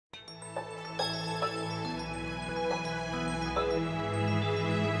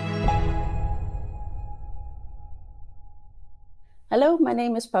Hello, my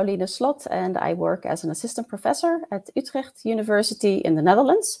name is Pauline Slot and I work as an assistant professor at Utrecht University in the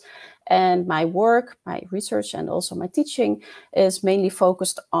Netherlands. And my work, my research and also my teaching is mainly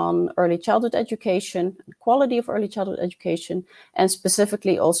focused on early childhood education, quality of early childhood education, and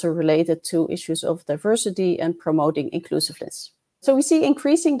specifically also related to issues of diversity and promoting inclusiveness. So we see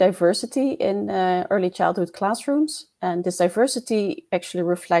increasing diversity in early childhood classrooms, and this diversity actually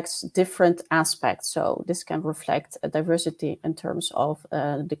reflects different aspects. So this can reflect a diversity in terms of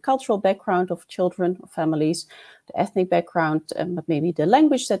the cultural background of children or families, the ethnic background, but maybe the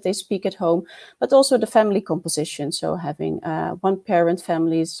language that they speak at home, but also the family composition. So having one-parent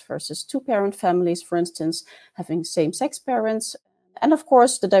families versus two-parent families, for instance, having same-sex parents. And of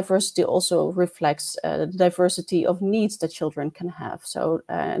course, the diversity also reflects the diversity of needs that children can have. So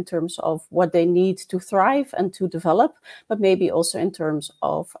in terms of what they need to thrive and to develop, but maybe also in terms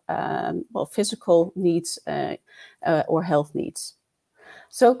of physical needs or health needs.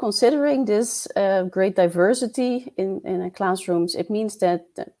 So considering this great diversity in classrooms, it means that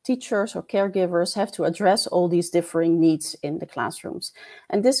teachers or caregivers have to address all these differing needs in the classrooms.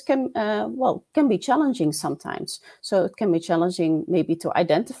 And this can be challenging sometimes. So it can be challenging maybe to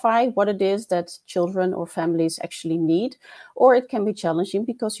identify what it is that children or families actually need, or it can be challenging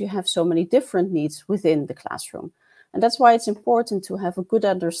because you have so many different needs within the classroom. And that's why it's important to have a good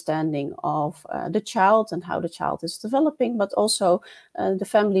understanding of the child and how the child is developing, but also the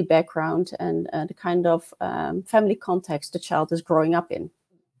family background and the kind of family context the child is growing up in.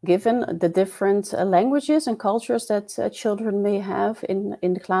 Given the different languages and cultures that children may have in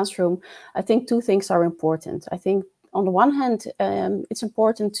the classroom, I think two things are important. I think on the one hand, it's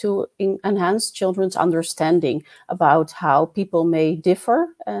important to enhance children's understanding about how people may differ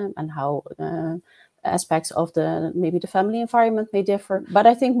and how aspects of maybe the family environment may differ. But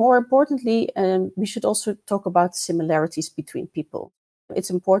I think more importantly, we should also talk about similarities between people. It's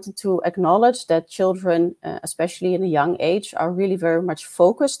important to acknowledge that children, especially in a young age, are really very much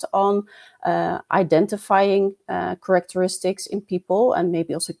focused on identifying characteristics in people and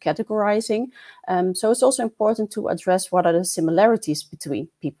maybe also categorizing. So it's also important to address what are the similarities between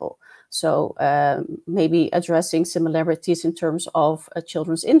people. So maybe addressing similarities in terms of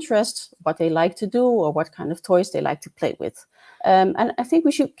children's interests, what they like to do or what kind of toys they like to play with. And I think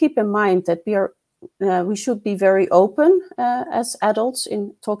we should keep in mind that we should be very open as adults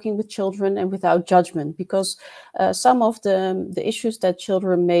in talking with children and without judgment, because some of the issues that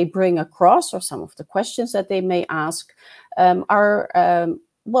children may bring across or some of the questions that they may ask are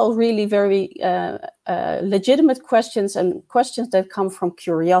really very legitimate questions and questions that come from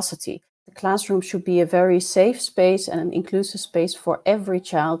curiosity. The classroom should be a very safe space and an inclusive space for every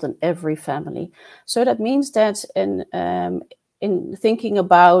child and every family. So that means that in thinking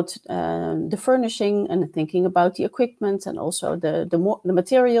about the furnishing and thinking about the equipment and also the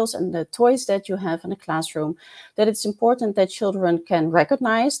materials and the toys that you have in a classroom, that it's important that children can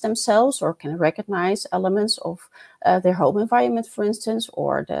recognize themselves or can recognize elements of their home environment, for instance,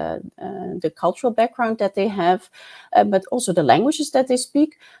 or the cultural background that they have, but also the languages that they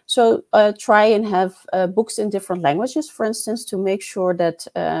speak. So try and have books in different languages, for instance, to make sure that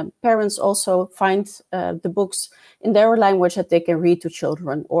parents also find the books in their language that they can read to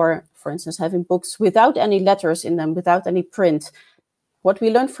children, or, for instance, having books without any letters in them, without any print. What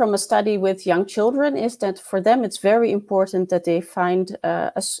we learned from a study with young children is that for them it's very important that they find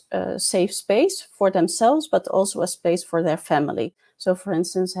a safe space for themselves, but also a space for their family. So, for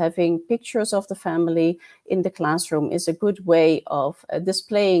instance, having pictures of the family in the classroom is a good way of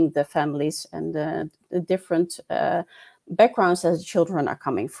displaying the families and the different backgrounds that the children are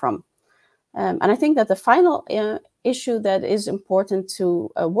coming from. And I think that the final issue that is important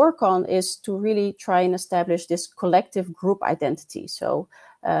to work on is to really try and establish this collective group identity. So,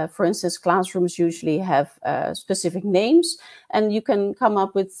 for instance, classrooms usually have specific names, and you can come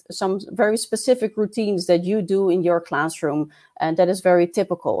up with some very specific routines that you do in your classroom, and that is very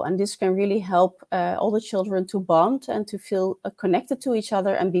typical. And this can really help all the children to bond and to feel connected to each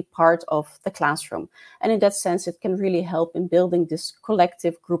other and be part of the classroom. And in that sense, it can really help in building this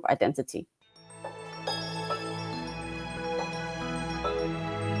collective group identity.